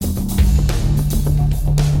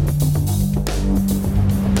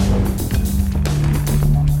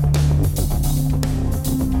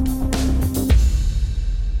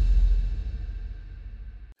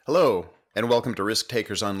and welcome to Risk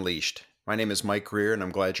Takers Unleashed. My name is Mike Greer, and I'm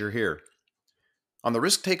glad you're here. On the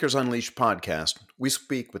Risk Takers Unleashed podcast, we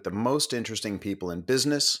speak with the most interesting people in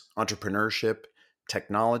business, entrepreneurship,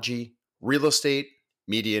 technology, real estate,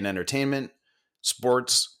 media and entertainment,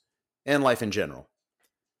 sports, and life in general.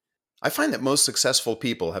 I find that most successful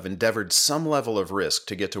people have endeavored some level of risk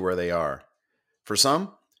to get to where they are. For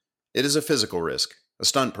some, it is a physical risk, a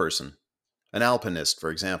stunt person, an alpinist, for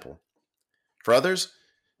example. For others,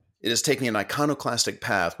 it is taking an iconoclastic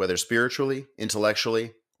path, whether spiritually,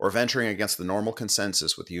 intellectually, or venturing against the normal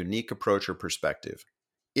consensus with a unique approach or perspective.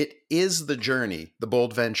 It is the journey, the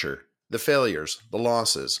bold venture, the failures, the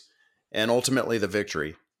losses, and ultimately the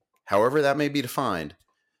victory, however that may be defined,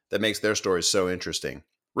 that makes their stories so interesting.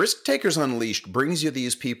 Risk Takers Unleashed brings you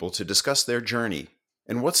these people to discuss their journey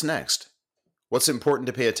and what's next, what's important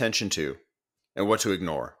to pay attention to, and what to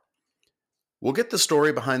ignore. We'll get the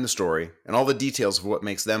story behind the story and all the details of what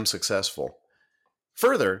makes them successful.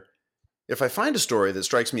 Further, if I find a story that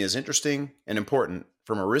strikes me as interesting and important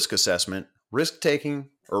from a risk assessment, risk-taking,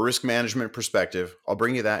 or risk management perspective, I'll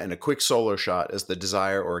bring you that in a quick solo shot as the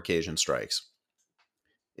desire or occasion strikes.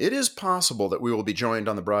 It is possible that we will be joined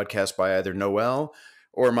on the broadcast by either Noel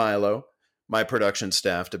or Milo, my production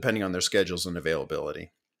staff, depending on their schedules and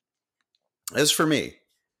availability. As for me,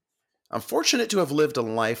 I'm fortunate to have lived a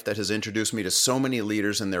life that has introduced me to so many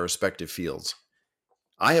leaders in their respective fields.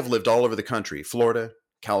 I have lived all over the country, Florida,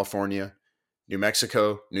 California, New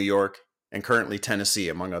Mexico, New York, and currently Tennessee,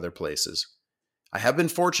 among other places. I have been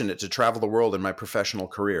fortunate to travel the world in my professional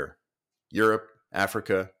career: Europe,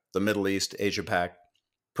 Africa, the Middle East, Asia-Pac.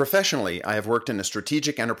 Professionally, I have worked in a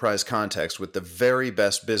strategic enterprise context with the very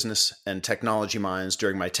best business and technology minds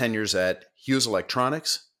during my tenures at Hughes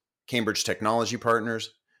Electronics, Cambridge Technology Partners,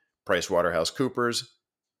 PricewaterhouseCoopers,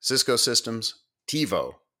 Cisco Systems,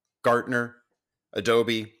 TiVo, Gartner,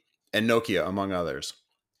 Adobe, and Nokia, among others.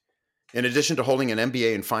 In addition to holding an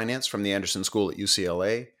MBA in finance from the Anderson School at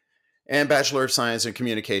UCLA and Bachelor of Science in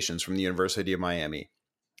Communications from the University of Miami,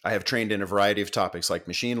 I have trained in a variety of topics like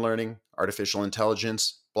machine learning, artificial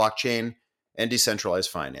intelligence, blockchain, and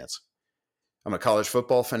decentralized finance. I'm a college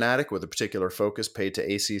football fanatic with a particular focus paid to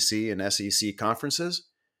ACC and SEC conferences,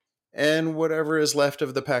 and whatever is left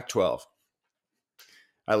of the Pac-12.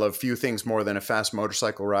 I love few things more than a fast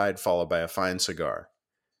motorcycle ride followed by a fine cigar.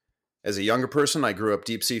 As a younger person, I grew up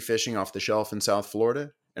deep-sea fishing off the shelf in South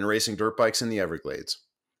Florida and racing dirt bikes in the Everglades.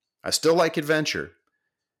 I still like adventure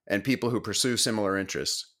and people who pursue similar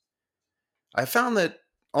interests. I found that,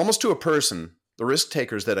 almost to a person, the risk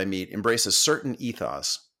takers that I meet embrace a certain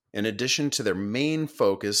ethos. In addition to their main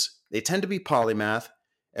focus, they tend to be polymath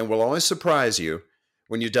and will always surprise you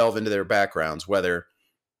when you delve into their backgrounds, whether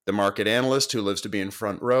the market analyst who lives to be in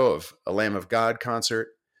front row of a Lamb of God concert,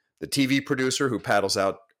 the TV producer who paddles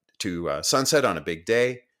out to sunset on a big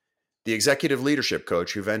day, the executive leadership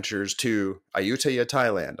coach who ventures to Ayutthaya,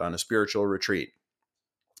 Thailand on a spiritual retreat.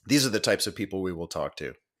 These are the types of people we will talk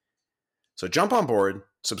to. So jump on board,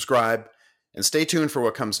 subscribe, and stay tuned for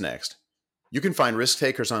what comes next. You can find Risk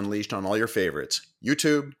Takers Unleashed on all your favorites: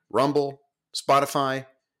 YouTube, Rumble, Spotify,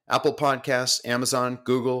 Apple Podcasts, Amazon,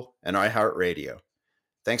 Google, and iHeartRadio.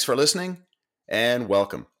 Thanks for listening, and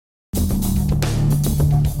welcome.